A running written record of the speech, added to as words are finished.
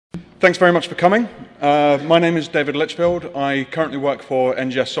Thanks very much for coming. My name is David Litchfield. I currently work for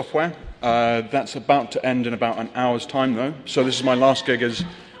NGS Software. That's about to end in about an hour's time, though. So this is my last gig as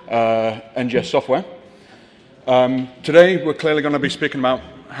NGS Software. Today, we're clearly going to be speaking about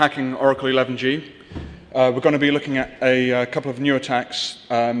hacking Oracle 11g. We're going to be looking at a couple of new attacks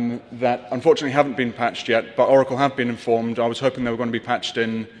that unfortunately haven't been patched yet, but Oracle have been informed. I was hoping they were going to be patched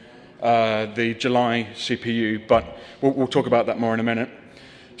in the July CPU, but we'll talk about that more in a minute.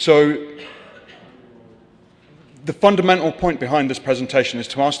 So the fundamental point behind this presentation is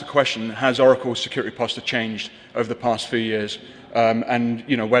to ask the question, has Oracle's security posture changed over the past few years? And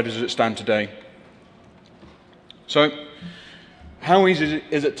where does it stand today? So how easy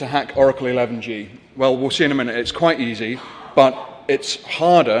is it to hack Oracle 11g? Well, we'll see in a minute. It's quite easy, but it's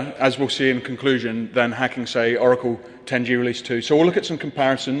harder, as we'll see in conclusion, than hacking, say, Oracle 10g Release 2. So we'll look at some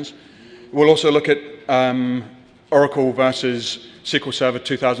comparisons. We'll also look at Oracle versus SQL Server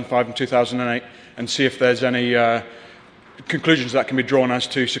 2005 and 2008 and see if there's any conclusions that can be drawn as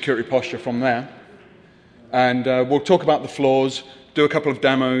to security posture from there. And we'll talk about the flaws, do a couple of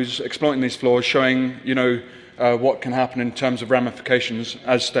demos exploiting these flaws, showing what can happen in terms of ramifications,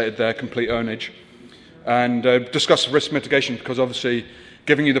 as stated there, complete ownage. And discuss risk mitigation, because obviously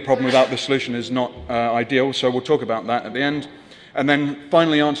giving you the problem without the solution is not ideal, so we'll talk about that at the end. And then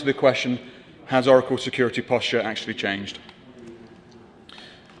finally answer the question, has Oracle's security posture actually changed?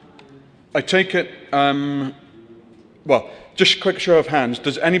 I take it, well, just a quick show of hands.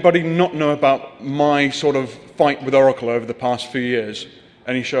 Does anybody not know about my sort of fight with Oracle over the past few years?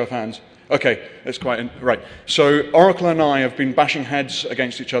 Any show of hands? Okay, that's quite, right. So Oracle and I have been bashing heads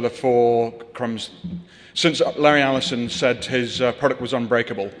against each other for crumbs since Larry Ellison said his product was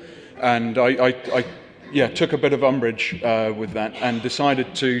unbreakable. And I took a bit of umbrage with that and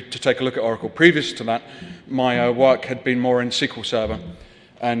decided to take a look at Oracle. Previous to that, my work had been more in SQL Server.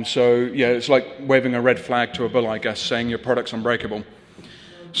 And so, yeah, it's like waving a red flag to a bull, I guess, saying your product's unbreakable.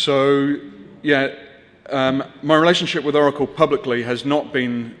 So, yeah, my relationship with Oracle publicly has not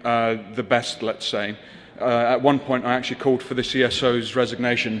been the best, let's say. At one point, I actually called for the CSO's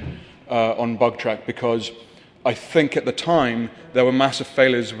resignation on BugTrack because I think at the time there were massive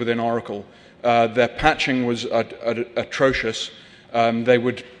failures within Oracle. Their patching was atrocious. They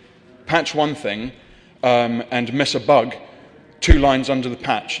would patch one thing and miss a bug 2 lines under the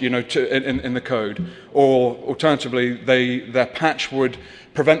patch, in the code. Or alternatively, their patch would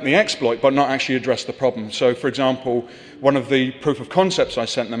prevent the exploit but not actually address the problem. So, for example, one of the proof of concepts I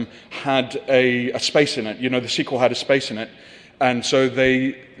sent them had a space in it. The SQL had a space in it. And so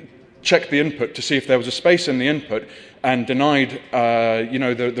they checked the input to see if there was a space in the input and denied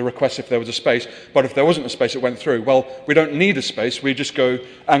the request if there was a space. But if there wasn't a space, it went through. Well, we don't need a space. We just go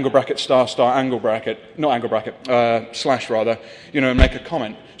angle bracket, star, star, angle bracket, not angle bracket, slash rather, and make a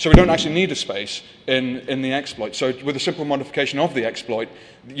comment. So we don't actually need a space in the exploit. So with a simple modification of the exploit,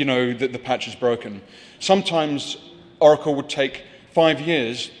 the patch is broken. Sometimes Oracle would take 5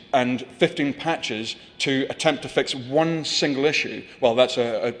 years and 15 patches to attempt to fix one single issue. Well, that's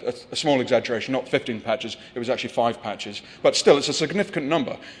a small exaggeration, not 15 patches, it was actually 5 patches. But still, it's a significant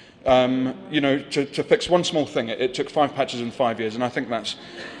number. To fix one small thing, it took 5 patches in 5 years, and I think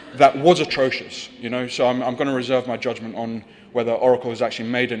that was atrocious, So I'm going to reserve my judgment on whether Oracle has actually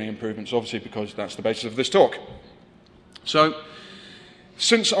made any improvements, obviously because that's the basis of this talk. So,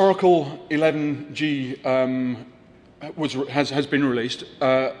 since Oracle 11g has been released.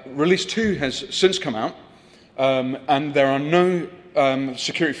 Release 2 has since come out, and there are no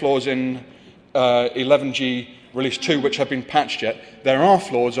security flaws in 11g Release 2 which have been patched yet. There are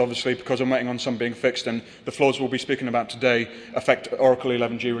flaws, obviously, because I'm waiting on some being fixed, and the flaws we'll be speaking about today affect Oracle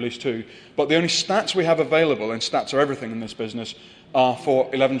 11g Release 2. But the only stats we have available, and stats are everything in this business, are for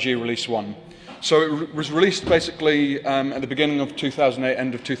 11g Release 1. So it was released basically at the beginning of 2008,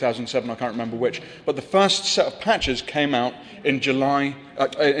 end of 2007, I can't remember which. But the first set of patches came out in January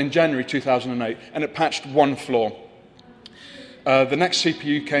 2008, and it patched one flaw. The next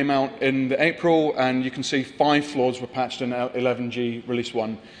CPU came out in April, and you can see 5 flaws were patched in 11g Release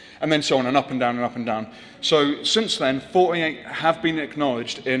 1, and then so on, and up and down and up and down. So since then, 48 have been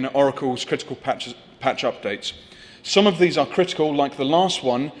acknowledged in Oracle's critical patch updates. Some of these are critical, like the last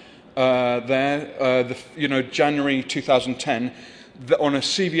one, January 2010, on a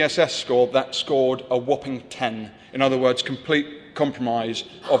CVSS score, that scored a whopping 10. In other words, complete compromise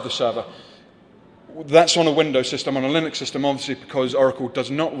of the server. That's on a Windows system. On a Linux system, obviously, because Oracle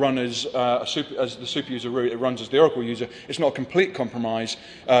does not run as the super user root, it runs as the Oracle user. It's not a complete compromise,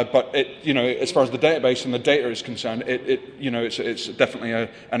 but as far as the database and the data is concerned, it's definitely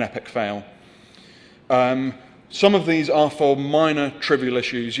an epic fail. Some of these are for minor trivial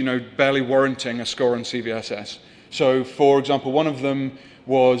issues, barely warranting a score on CVSS. So, for example, one of them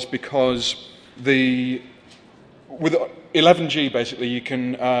was because with 11G, basically, you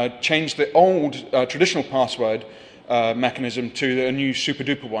can change the old traditional password mechanism to a new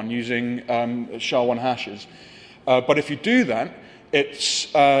super-duper one using SHA-1 hashes. But if you do that, it's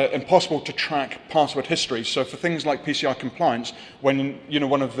impossible to track password history. So for things like PCI compliance, when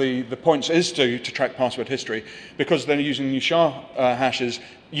one of the points is to track password history, because they're using new SHA hashes,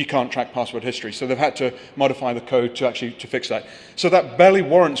 you can't track password history. So they've had to modify the code to fix that. So that barely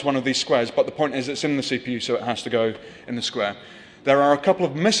warrants one of these squares, but the point is it's in the CPU, so it has to go in the square. There are a couple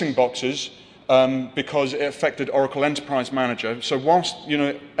of missing boxes because it affected Oracle Enterprise Manager. So whilst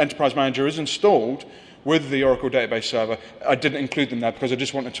Enterprise Manager is installed with the Oracle Database Server, I didn't include them there because I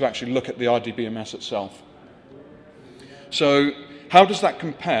just wanted to actually look at the RDBMS itself. So how does that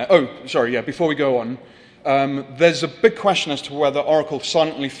compare? Oh, sorry, yeah, before we go on, there's a big question as to whether Oracle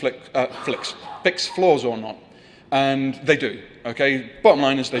silently fix flaws or not. And they do, okay? Bottom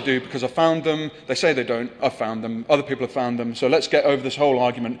line is they do, because I found them. They say they don't. I've found them. Other people have found them. So let's get over this whole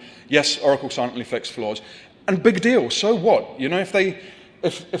argument. Yes, Oracle silently fixed flaws. And big deal, so what?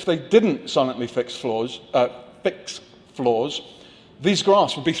 If they didn't silently fix flaws, these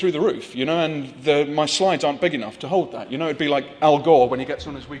graphs would be through the roof, and my slides aren't big enough to hold that. It'd be like Al Gore when he gets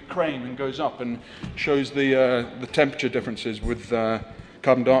on his wee crane and goes up and shows the temperature differences with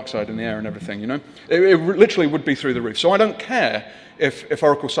carbon dioxide in the air and everything, It literally would be through the roof. So I don't care if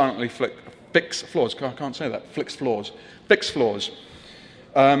Oracle silently fix flaws. I can't say that. Fix flaws.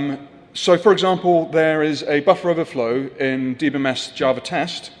 So, for example, there is a buffer overflow in DBMS Java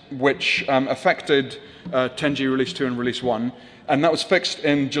test, which affected 10G Release 2 and Release 1, and that was fixed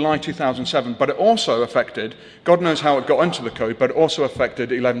in July 2007, but it also affected, God knows how it got into the code, but it also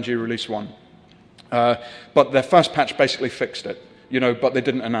affected 11G Release 1. But their first patch basically fixed it, but they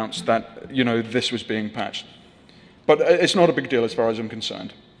didn't announce that, this was being patched. But it's not a big deal as far as I'm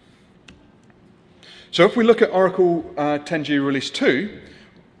concerned. So if we look at Oracle 10G Release 2,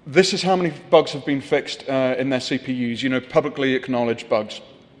 this is how many bugs have been fixed in their CPUs, publicly acknowledged bugs.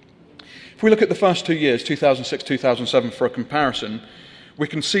 If we look at the first 2 years, 2006, 2007, for a comparison, we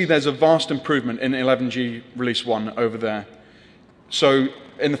can see there's a vast improvement in 11G Release 1 over there. So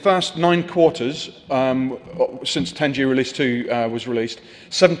in the first 9 quarters, since 10G Release 2 was released,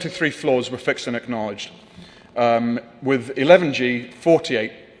 73 flaws were fixed and acknowledged. With 11G,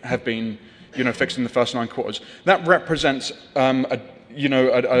 48 have been fixed in the first 9 quarters. That represents a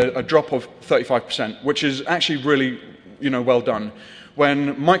drop of 35%, which is actually really, well done.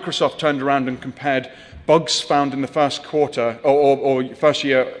 When Microsoft turned around and compared bugs found in the first quarter or first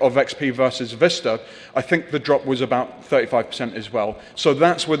year of XP versus Vista, I think the drop was about 35% as well. So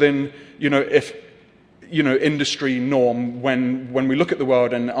that's within, industry norm when we look at the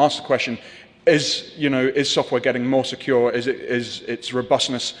world and ask the question, is software getting more secure? Is its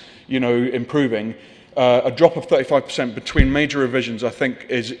robustness, improving? A drop of 35% between major revisions, I think,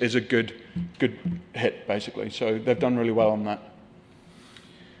 is a good hit, basically. So they've done really well on that.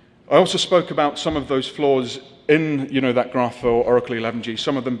 I also spoke about some of those flaws in that graph for Oracle 11G,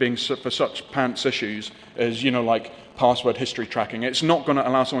 some of them being for such pants issues as like password history tracking. It's not going to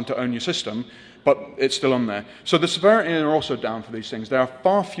allow someone to own your system, but it's still on there. So the severity are also down for these things. There are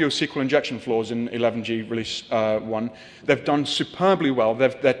far fewer SQL injection flaws in 11G Release 1. They've done superbly well.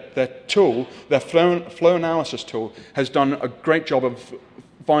 Their tool, their flow analysis tool, has done a great job of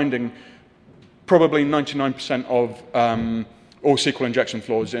finding probably 99% of all SQL injection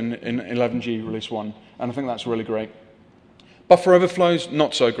flaws in 11G Release 1, and I think that's really great. Buffer overflows,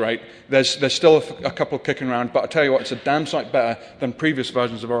 not so great. There's still a couple kicking around, but I tell you what, it's a damn sight better than previous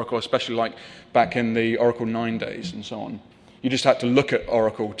versions of Oracle, especially like back in the Oracle 9 days and so on. You just had to look at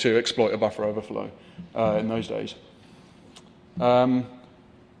Oracle to exploit a buffer overflow in those days. The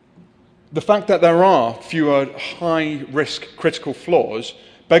fact that there are fewer high-risk critical flaws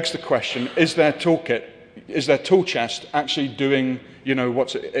begs the question, is their toolkit, is their tool chest actually doing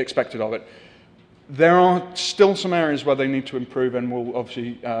what's expected of it? There are still some areas where they need to improve, and we'll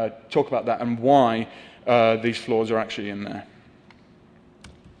obviously talk about that and why these flaws are actually in there.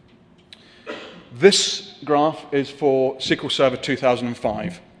 This graph is for SQL Server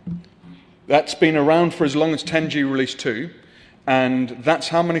 2005. That's been around for as long as 10G Release 2, and that's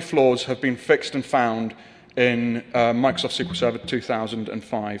how many flaws have been fixed and found in Microsoft SQL Server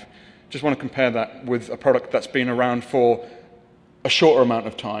 2005. Just want to compare that with a product that's been around for a shorter amount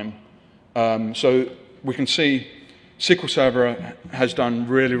of time. So we can see SQL Server has done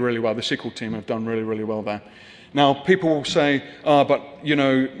really, really well. The SQL team have done really, really well there. Now, people will say, but,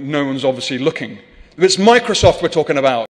 no one's obviously looking. It's Microsoft we're talking about.